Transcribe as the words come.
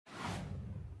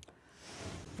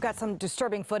Got some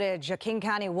disturbing footage. A King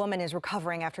County woman is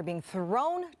recovering after being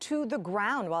thrown to the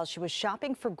ground while she was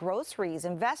shopping for groceries.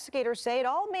 Investigators say it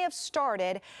all may have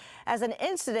started as an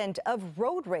incident of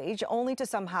road rage, only to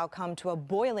somehow come to a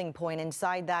boiling point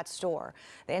inside that store.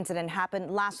 The incident happened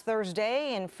last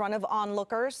Thursday in front of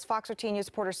onlookers. Fox 13 News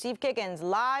reporter Steve Kiggins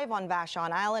live on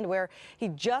Vashon Island, where he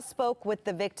just spoke with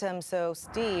the victim. So,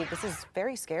 Steve, this is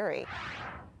very scary.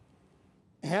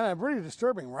 Hannah, pretty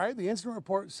disturbing, right? The incident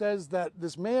report says that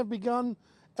this may have begun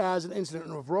as an incident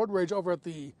of road rage over at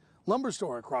the lumber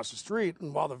store across the street.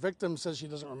 And while the victim says she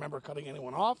doesn't remember cutting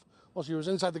anyone off, while she was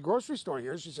inside the grocery store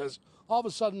here, she says all of a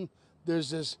sudden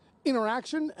there's this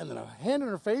interaction and then a hand in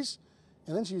her face,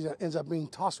 and then she ends up being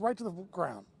tossed right to the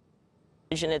ground.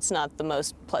 And it's not the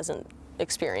most pleasant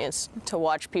experience to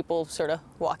watch people sort of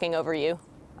walking over you.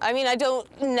 I mean, I don't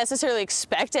necessarily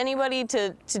expect anybody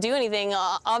to do anything.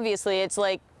 Obviously, it's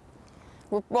like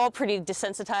we're all pretty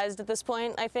desensitized at this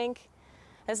point, I think.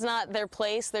 It's not their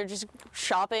place. They're just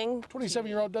shopping.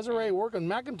 27-year-old Desiree Workin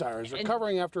McIntyre is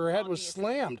recovering after her head was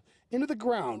slammed into the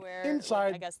ground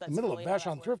inside the middle of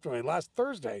Vashon Thriftway last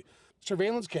Thursday.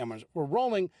 Surveillance cameras were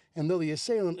rolling, and though the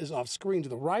assailant is off screen to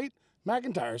the right,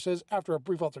 McIntyre says after a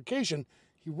brief altercation,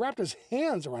 he wrapped his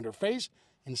hands around her face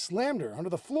and slammed her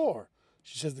onto the floor.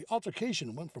 She says the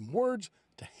altercation went from words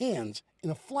to hands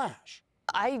in a flash.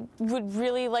 I would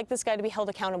really like this guy to be held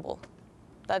accountable.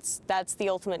 That's the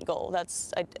ultimate goal.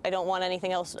 I don't want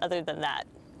anything else other than that.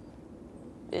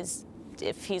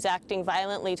 If he's acting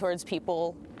violently towards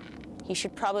people, he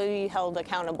should probably be held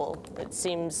accountable. It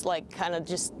seems like kind of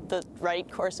just the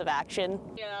right course of action.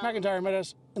 McIntyre met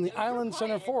us in the Island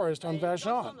Center Forest on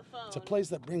Vashon. It's a place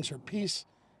that brings her peace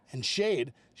and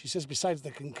shade. She says besides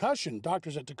the concussion,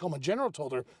 doctors at Tacoma General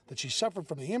told her that she suffered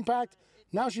from the impact.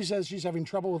 Now she says she's having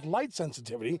trouble with light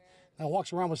sensitivity and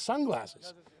walks around with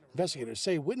sunglasses. Investigators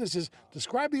say witnesses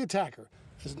describe the attacker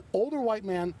as an older white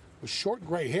man with short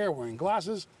gray hair wearing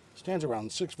glasses, stands around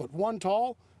 6'1"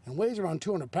 tall, and weighs around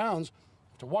 200 pounds.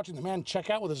 After watching the man check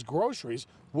out with his groceries,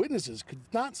 witnesses could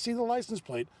not see the license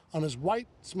plate on his white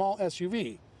small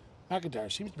SUV.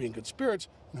 McIntyre seems to be in good spirits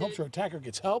and hopes her attacker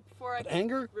gets help, but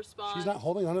anger, she's not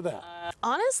holding on to that.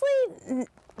 Honestly,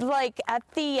 like at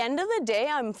the end of the day,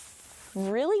 I'm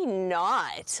really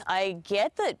not. I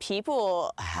get that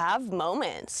people have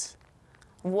moments.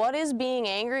 What is being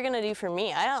angry gonna do for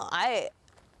me? I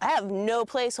have no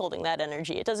place holding that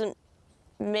energy. It doesn't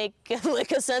make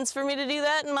like a sense for me to do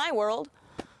that in my world.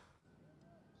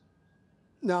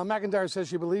 Now, McIntyre says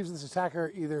she believes this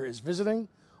attacker either is visiting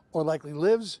or likely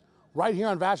lives right here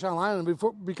on Vashon Island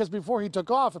because before he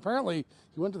took off, apparently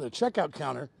he went to the checkout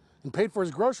counter and paid for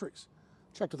his groceries.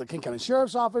 Checked with the King County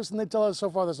Sheriff's Office, and they tell us so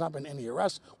far there's not been any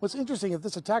arrests. What's interesting, if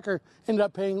this attacker ended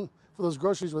up paying for those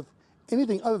groceries with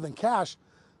anything other than cash,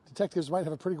 detectives might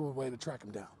have a pretty good way to track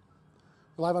him down.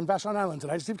 We're live on Vashon Island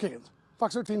tonight. Steve Kiggins,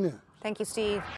 Fox 13 News. Thank you, Steve.